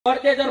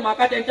ते जर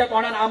म्हाका त्यांच्या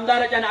कोणान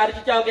आमदाराच्या आणि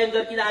आरजीच्या अगेन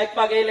जर कितें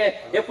आयकपाक येयले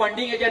हे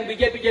फंडिंगेचे आणि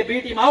बीजेपीचे बी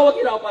टीम हांव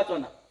वती रावपाचो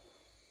ना.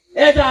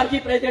 एज आरजी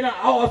प्रेसिडेंट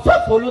हांव असो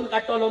खोलून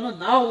काडटलो न्हू,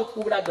 नांव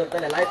उगडाक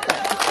धरतले लायफ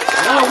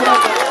टायम नांव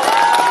उगडाक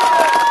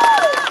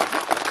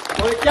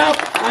खंयच्या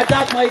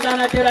आझाद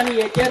मैदानाचेर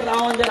आनी हेचेर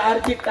रावन जर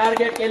आरजीक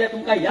टार्गेट केले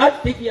तुमकां ह्याच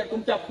स्थितीर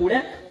तुमच्या फुडें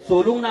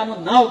सोलूंक ना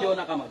म्हणून नांव घेवं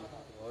नाका.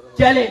 म्हाका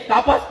चॅलेंज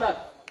तपासतात.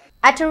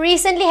 At a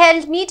recently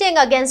held meeting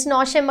against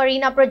Norsham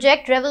Marina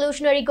project,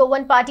 Revolutionary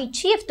Goan Party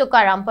chief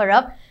Tukaram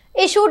Parab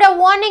issued a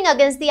warning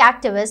against the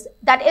activists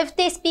that if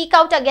they speak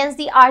out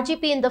against the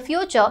RGP in the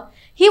future,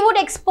 he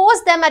would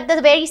expose them at the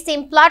very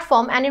same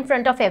platform and in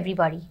front of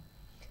everybody.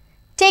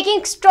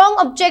 Taking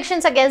strong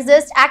objections against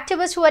this,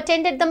 activists who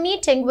attended the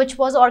meeting, which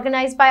was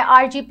organized by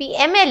RGP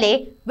MLA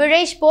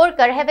Viresh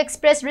Borkar, have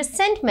expressed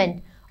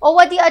resentment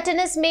over the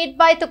utterances made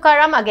by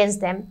Tukaram against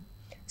them.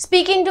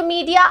 Speaking to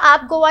media,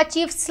 App Goa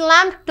chief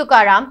slammed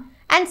Tukaram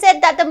and said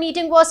that the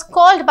meeting was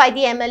called by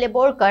the MLA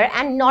Borkar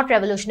and not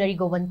Revolutionary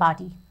Goan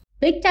Party.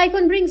 Big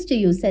Tycoon brings to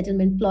you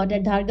settlement plot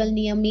at Dhargal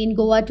near main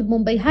Goa to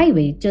Mumbai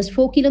highway, just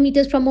 4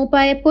 kilometers from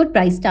Mopa airport.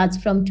 Price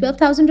starts from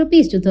 12,000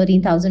 rupees to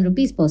 13,000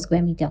 rupees per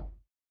square meter.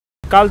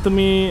 काल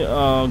तुम्ही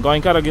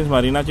गोंयकार against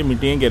मारिनाची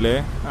meeting केले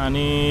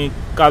आणि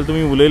काल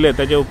तुम्ही उलयले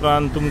त्याच्या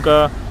उपरांत तुमकां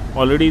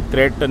ऑलरेडी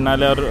थ्रेट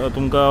नाल्यार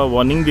तुमकां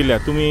वॉर्निंग दिल्या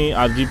तुम्ही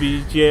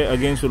आरजीपीचे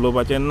अगेन्स्ट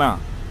उलोवपाचें ना.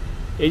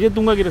 हेजेर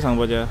तुमकां कितें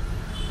सांगपाचें?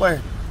 पळय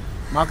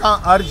म्हाका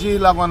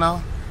आरजी लागोना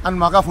आनी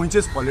म्हाका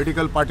खंयचीच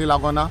पॉलिटिकल पार्टी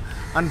लागोना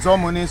आनी जो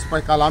मनीस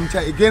पळय काल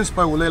आमच्या एगेन्स्ट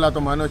पळय उलयला तो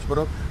Manoj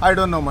Parab, I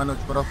don't know Manoj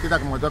Parab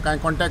कित्याक म्हजो कांय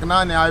कॉन्टॅक्ट ना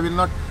आनी I will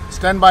not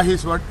stand by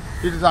his word.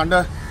 It is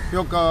under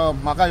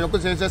म्हाका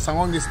एकूच हेचें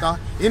सांगूंक दिसता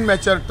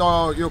इनमॅच्युअर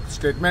तो एक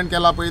स्टेटमेंट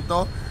केला पळय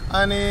तो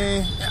आनी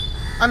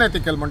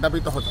अनएथिकल म्हणटा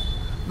पळय तो होतो.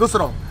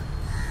 दुसरो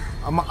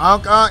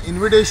म्हाका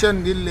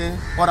इन्विटेशन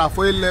दिल्लें और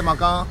आफयल्लें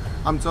म्हाका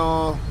आमचो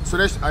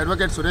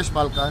ॲडवोकेट सुरेश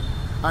पालकार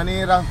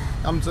आनी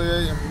आमचे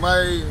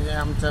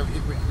आमचे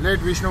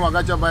लेट विष्णू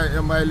वाघाच्या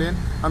बायलेन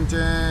आमचे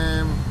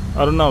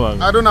Aruna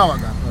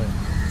Wagah.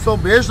 So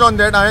based on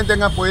that हांवें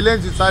तांकां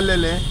पयलेंच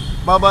विचारलेलें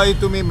बाबा ही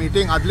तुमी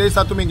मिटींग आदले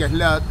दिसा तुमी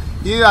घेतल्यात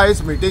ही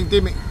आयज मिटींग ती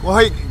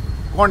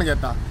कोण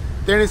घेता.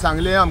 तेणी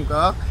सांगलें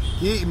आमकां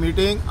ही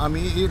मिटींग आमी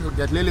ही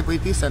घेतलेली पळय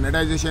ती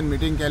सॅनिटायझेशन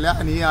मिटींग केल्या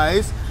आनी ही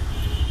आयज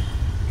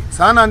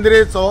सान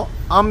आंद्रेचो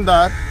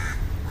आमदार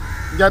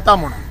घेता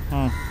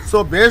म्हणून.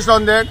 सो बेस्ड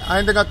ऑन दॅट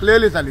हांवें ताका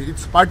clearly Sangli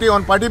it's party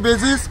on party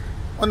basis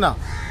ना.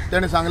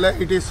 तेणें सांगलें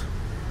इट इज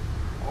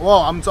हो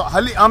आमचो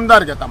हाली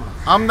आमदार घेता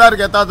म्हणून. आमदार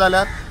घेता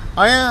जाल्यार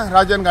हांवें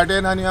राजन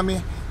घाटेन आनी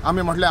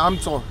आमी म्हटलें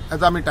आमचो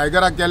एज आमी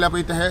टायगराक गेल्या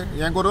पळय ते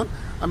हें करून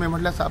आमी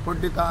म्हटलें सपोर्ट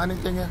दिता आनी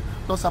तेंगे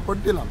तो सपोर्ट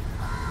दिलो.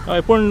 हय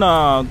पूण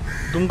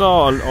तुमकां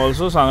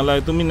ऑल्सो सांगलां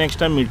तुमी नेक्स्ट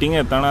टायम मिटींग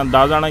येताना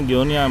 10 जाणांक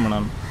घेवन या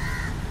म्हणून.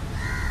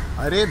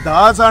 अरे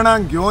 10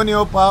 जाणांक घेवन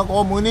येवपाक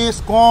हो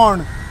मनीस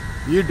कोण?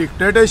 ही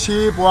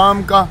डिक्टेटरशीप हो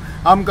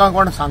आमकां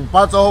कोण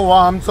सांगपाचो हो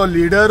आमचो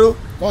लिडर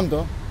कोण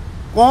तो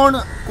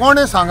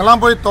कोणें सांगलां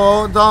पळय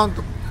तो जावं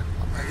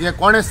हे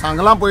कोणें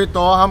सांगलां पळय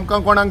तो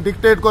आमकां कोणाक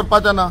डिक्टेट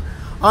करपाचो ना.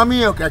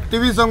 आमी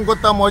एक्टिविजम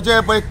करता. म्हजे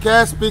पळय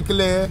केस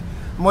पिकले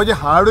म्हजे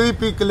हाडूय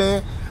पिकले.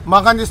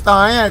 म्हाका दिसता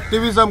हांवें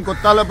एक्टिविजम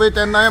करतालो पळय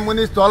तेन्ना हे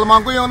मनीस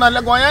जल्माकूय येवन आसले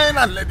गोंयां येवन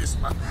आसले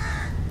दिसता.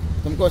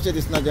 तुमकां अशें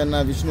दिसना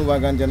जेन्ना विष्णू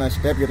वाघान जेन्ना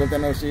स्टेप घेतलो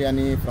तेन्ना अशी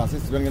आनी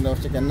फ्रांसीस जेन्ना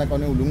अशें केन्ना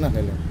कोणें उलोवंक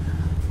नासलेलें?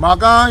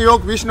 म्हाका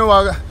योग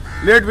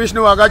लेट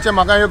विष्णू वाघाचें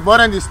म्हाका एक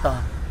बरें दिसता.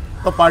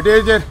 तो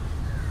पार्टीचेर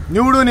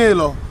निवडून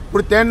येयलो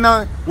पूण तेन्ना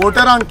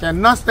वोटरांक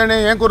केन्नाच तेणें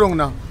हें करूंक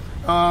ना.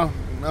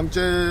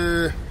 आमचे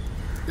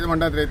कितें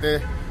म्हणटात रे ते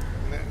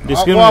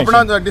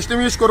आपणाचो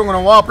डिस्टिंग्वीश करूंक ना.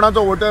 हो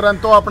आपणाचो वोटर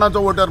आनी तो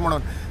आपणाचो वोटर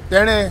म्हणून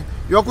तेणें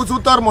एकूच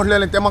उतर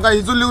म्हटलेलें तें म्हाका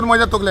हिजून लिवन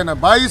म्हज्या तकलेन ना.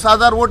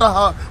 22,000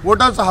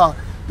 वोटर्स आहा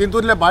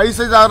तितूंतले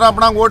 22,000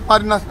 आपणाक वोट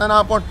मारी नासतना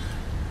आपूण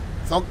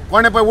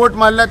कोणें पळय वोट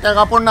मारले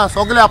तेका आपूण ना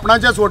सगळे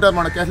आपणाचेच वोटर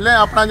म्हणून केसलें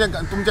आपणाचें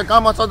तुमचें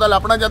काम आसत जाल्यार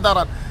आपणाच्या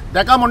दारात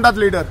तेका म्हणटात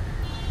लिडर.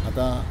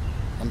 आतां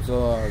आमचो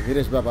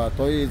विरेश बाबा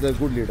तोय is a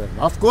good leader.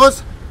 Of course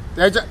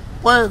तेचे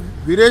पळय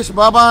विरेश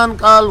बाबान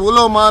काल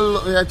उलो माल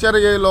हेचेर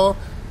येयलो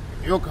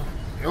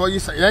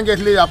हें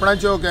घेतली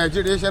आपणाची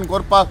एज्युटेशन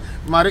करपाक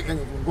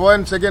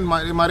गोवन सेकेंड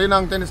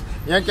मारिनांक तेणें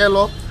हें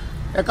केलो.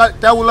 एका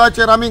त्या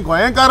उलोचेर आमी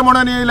गोंयकार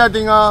म्हणून येयल्या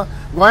थिंगा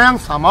गोंयांक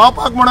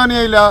सांबाळपाक म्हणून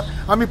येयल्या.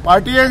 आमी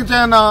पार्टयेक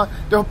जे ना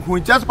ते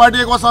खंयच्याच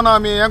पार्टयेक वचना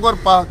आमी हें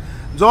करपाक.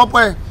 जो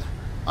पळय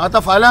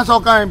आतां फाल्यां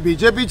सकाळीं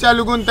बीजेपीच्या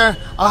लेगून तें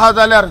आहा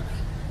जाल्यार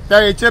त्या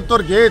हेचेर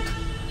तर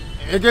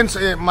घेत एगेन्स्ट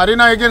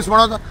मारिना एगेन्स्ट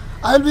म्हणून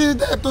I will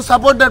be to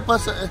support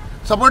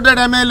that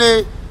MLA.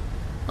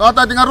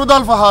 आतां थिंगा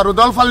रुदॉल्फ आहा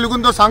रुदॉल्फान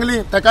लेगून तो सांगली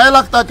तेकाय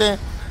लागता तें.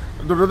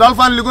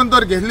 रुदॉल्फान लेगून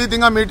तर घेतली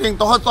थिंगा मिटींग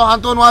तोच तो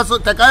हातून वाच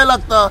तेकाय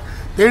लागता.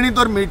 तेणी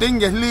तर मिटींग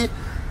घेतली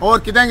और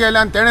कितें गेलें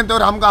आनी तेणें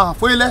तर आमकां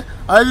आफयलें.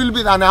 आय विल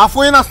बी आनी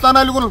आफय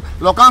नासतना लेगून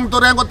लोकांक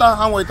तर हें कोता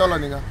हांव वयतलो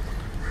थिंगा.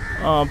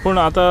 पूण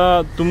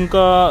आतां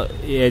तुमकां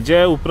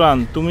हेजे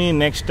उपरांत तुमी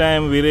नेक्स्ट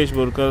टायम विरेश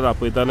बोरकर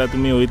आपयता जाल्यार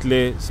तुमी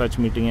वयतले सच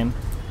मिटिंगेन?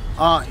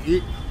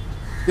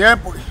 ते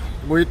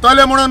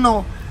वयतले म्हणून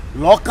न्हू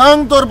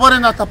लोकांक तर बरें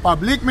नाता.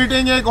 पब्लीक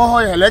मिटींगेक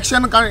हो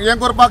इलेक्शन हें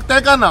करपाक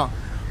तेका ना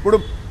पूण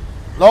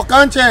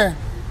लोकांचे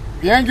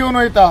हें घेवन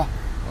वयता,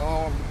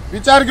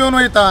 विचार घेवन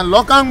वयता,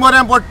 लोकांक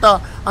बरें पडटा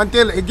आनी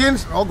ते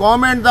एगेन्स्ट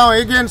गव्हर्मेंट जावं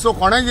एगेन्स्ट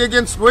कोणाचे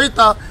एगेन्स्ट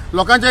वयता,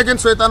 लोकांचे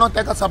एगेन्स्ट वयता न्हू,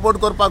 ताका सपोर्ट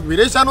करपाक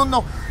विरेशानूच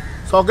न्हू,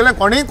 सगळे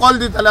कोणीय कॉल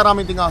दिता जाल्यार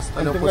आमी थिंगा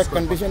आसतले.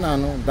 कंडिशन आहा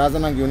न्हू 10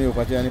 जाणांक घेवन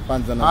येवपाचे आनी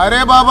 5 जाणां.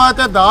 अरे बाबा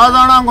ते 10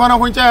 जाणांक कोणा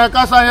खंयच्या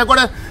एका हे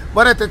कडेन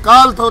बरें ते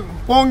काल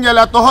पळोवंक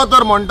गेल्यार तो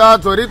तर म्हणटा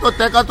चोरी तो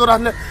तेका तर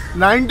आसले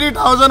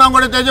 90,000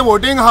 कडेन तेजें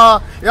वोटींग आहा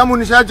ह्या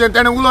मनशाचें,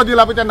 तेणें उलो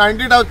दिला पळय ते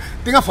 90,000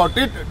 थिंगा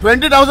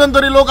 20,000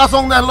 तरी लोक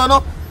आसोंक जाय आसलो न्हू.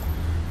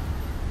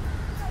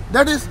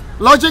 दॅट इज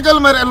लॉजिकल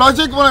मरे,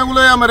 लॉजीक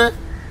उलया मरे.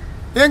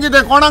 हें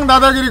कितें कोणाक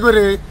दादागिरी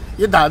करे,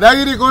 ही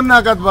दादागिरी करून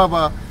नाकात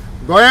बाबा.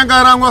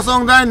 गोंयकारांक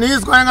वचोंक जाय,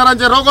 नीज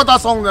गोंयकारांचे रगत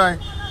आसोंक जाय,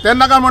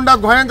 तेन्ना काय म्हणटात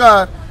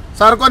गोंयकार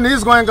सारको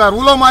नीज गोंयकार.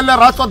 उलो मारल्यार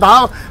रातचो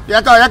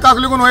एकाक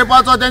लिगून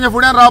वयपाचो, तेंचे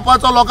फुड्यान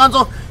रावपाचो,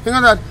 लोकांचो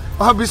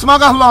हिंगा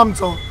बिस्माक आसलो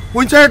आमचो,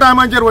 खंयच्याय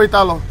टायमाचेर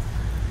वयतालो.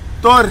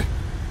 तर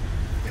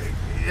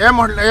हे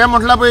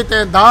म्हटल्यार पळय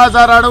ते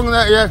 10,000 हाडूंक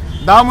जाय,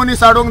 10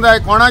 मनीस हाडूंक जाय,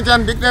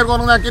 कोणाच्यान डिक्लेअर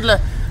करूंक जाय कितले.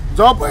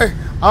 जो पळय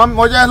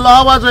म्हजे असलो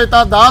आवाज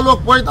वयता, 10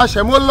 लोक पळयता,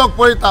 100 लोक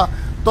पळयता,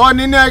 तो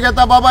निर्णय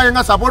घेता बाबा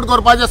हिंगा सपोर्ट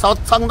करपाचें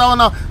सांगता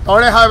ना.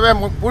 थोडे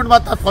हांवें फूट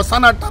मारतात,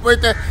 फसान हाडटा पळय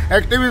ते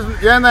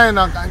एक्टिविस्ट हें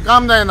जायना,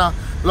 काम जायना,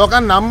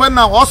 लोकांक नंबर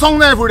ना,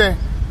 वचोंक जाय फुडें,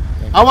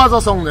 आवाज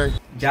वचोंक जाय.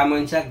 ज्या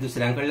मनशाक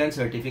दुसऱ्यां कडल्यान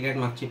सर्टिफिकेट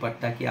मागची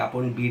पडटा की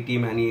आपूण बी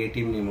टीम आनी ए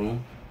टीम न्ही म्हणून,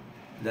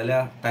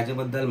 जाल्यार ताचे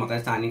बद्दल म्हाका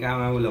दिसता आनी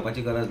काय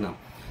उलोवपाची गरज ना.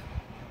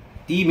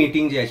 ती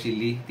मिटींग जी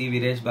आशिल्ली ती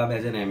विरेश बाब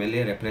as an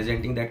MLA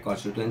representing that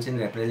constituency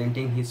and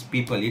representing his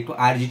people, he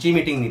RGची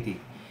meeting न्ही ती.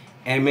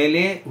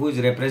 MLA who is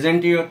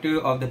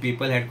representative of the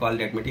people had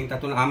called that meeting.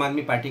 तातूंत आम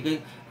आदमी पार्टीक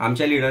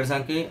आमच्या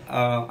लिडर्सांक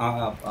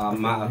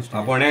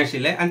फोंडे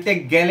आशिल्ले आनी ते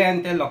गेले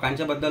आनी ते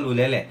लोकांच्या बद्दल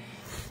उलयले.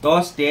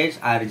 तो स्टेज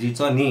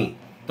RGचो न्ही,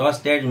 तो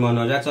स्टेज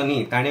मनोजाचो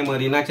न्ही, ताणें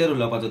मरिनाचेर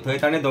उलोवपाचो. थंय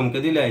ताणें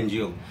धमक्यो दिल्यो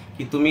NGO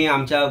की तुमी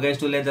आमच्या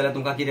अगेन्स्ट उलयत जाल्यार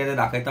तुमकां कितें तें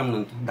दाखयता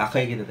म्हणून.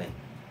 दाखय कितें तें.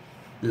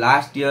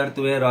 लास्ट इयर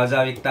तुवें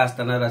रोजा विकता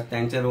आसतना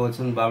रस्त्यांचेर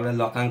वचून बाबडे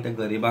लोकांक ते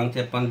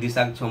गरिबांचे पण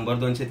दिसाक 100,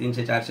 200,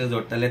 300, 400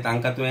 जोडटले,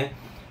 तांकां तुवें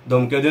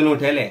धमक्यो दिवन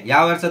उठयले.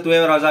 ह्या वर्सा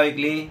तुवें रोजा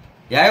विकली,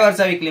 ह्याय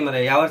वर्सा विकली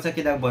मरे, ह्या वर्सा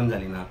कित्याक बंद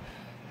जाली ना.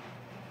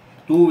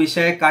 तूं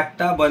विशय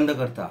काडटा, बंद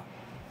करता.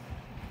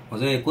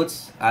 म्हजो एकूच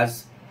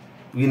आज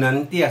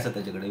विनंती आसा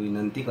ताचे कडेन,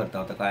 विनंती करता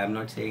हांव ताका. I am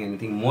not saying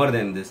anything more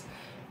than दीस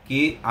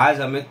की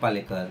आज अमित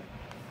पालेकर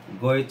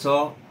गोंयचो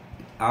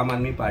आम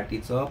आदमी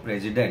पार्टीचो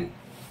प्रेजिडेंट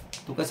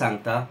तुका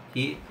सांगता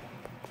की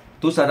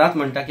तूं सदांच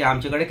म्हणटा की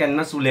आमचे कडेन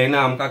केन्नाच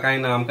उलयना, आमकां कांय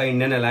ना, आमकां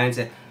इंडियन अलायन्स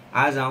आहे.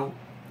 आज हांव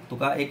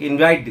तुका एक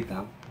इन्वायट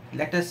दिता.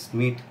 Let us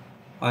meet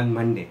on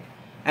Monday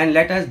and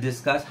let us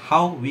discuss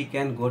how we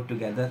can go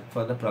together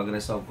for the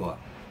progress of Goa.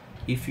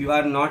 If you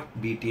are not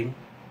B team,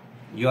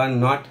 you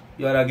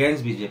are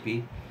against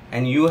BJP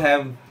and you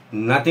have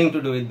nothing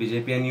to do with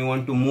BJP and you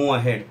want to move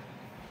ahead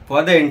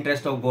for the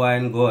interest of Goa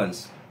and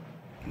Goans,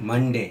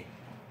 Monday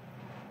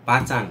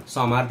 5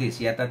 सोमार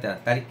दीस येता त्या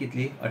तारीख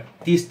कितली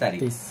 30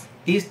 तारीख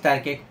 30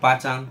 तारखेक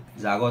 5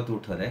 जागो तूं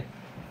ठरय.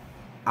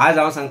 आज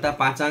हांव सांगता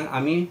 5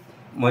 आमी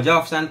म्हज्या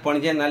ऑफिसान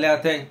पणजे नाल्यार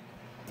थंय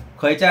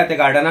खंयच्या ते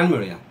गार्डनान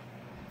मेळुया.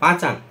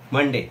 5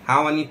 मंडे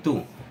हांव आनी तूं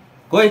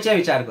गोंयचे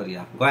विचार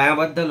करुया, गोंया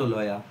बद्दल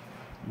उलोवया,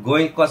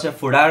 गोंय कशें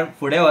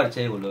फुडें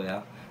व्हरचें उलोवया.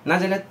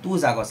 नाजाल्यार तूं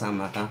जागो सांग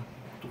म्हाका,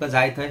 तुका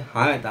जाय थंय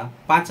हांव येता.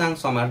 5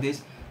 सोमार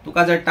दीस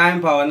तुका जर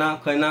टायम फावना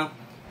खंय ना,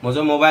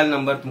 म्हजो मोबायल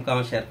नंबर तुमकां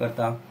हांव शेअर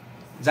करता.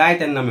 जाय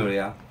तेन्ना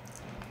मेळुया.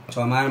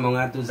 सोमार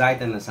मंगळार तूं जाय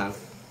तेन्ना सांग.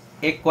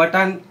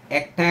 एकवटान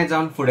एकठांय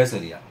जावन फुडें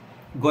सरया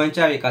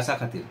गोंयच्या विकासा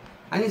खातीर.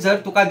 आनी जर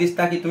तुका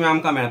दिसता की तुमी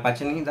आमकां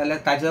मेळपाचें न्ही जाल्यार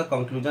ताजें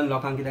कंक्लुजन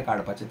लोकांक कितें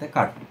काडपाचें तें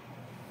काड.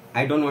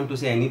 I don't want to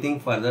say anything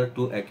further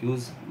to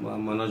accuse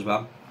Manoj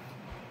Bab.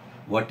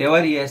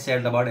 Whatever he has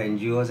said about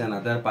NGOs and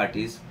other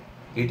parties,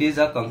 it is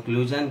a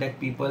conclusion that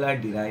people are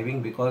deriving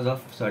because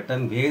of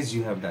certain ways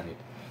you have done it.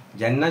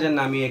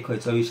 जेन्ना आमी एक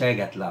खंयचो विशय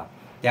घेतला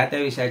त्या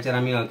विशयाचेर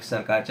आमी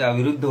सरकारच्या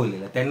विरुद्ध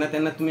उलयले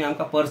तेन्ना तुमी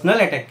आमकां पर्सनल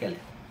अटॅक केले.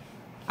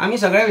 आमी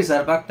सगळे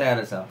विसरपाक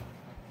तयार आसा.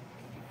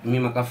 तुमी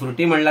म्हाका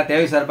फ्रुटी म्हणला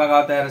ते विसरपाक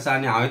हांव तयार आसा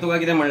आनी हांवें तुका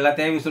कितें म्हणलां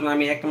तें विसरून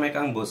आमी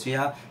एकमेकांक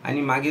बसुया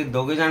आनी मागीर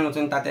दोगूय जाण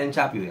वचून तांत्यान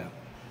च्या पिवया.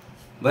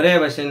 बरे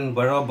भशेन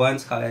बरो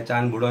बंस खावया,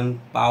 च्यान बुडोवन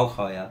पाव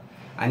खावया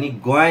आनी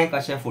गोंय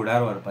कशें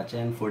फुडार व्हरपाचें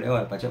आनी फुडें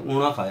व्हरपाचें.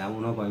 उणो खावया,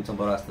 उणो गोंयचो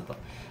बरो आसता तो.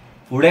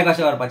 फुडें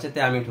कशें व्हरपाचें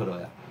तें आमी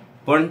ठरोवया.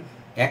 पण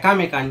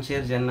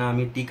एकामेकांचेर जेन्ना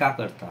आमी टिका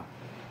करता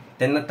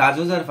तेन्ना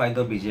ताजो जर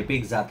फायदो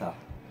BJPक जाता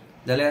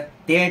जाल्यार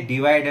ते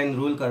डिवायड एंड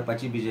रूल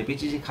करपाची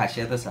BJPची जी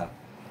खासियत आसा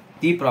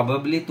ती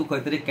प्रॉबेबली तूं खंय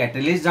तरी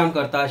कॅटलिस्ट जावन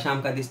करता अशें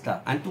आमकां दिसता.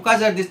 आनी तुका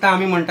जर दिसता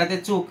आमी म्हणटा तें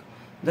चूक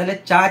जाल्यार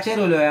च्याचेर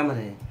उलोवया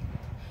मरे.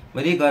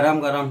 बरी गरम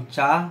गरम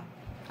च्या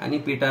आनी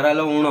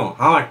पिठरालो उणो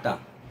हांव हाडटा,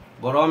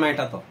 बरो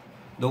मेळटा तो.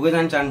 दोगूय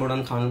जाण च्यान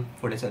बुडोवन खावन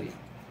फुडें सरया.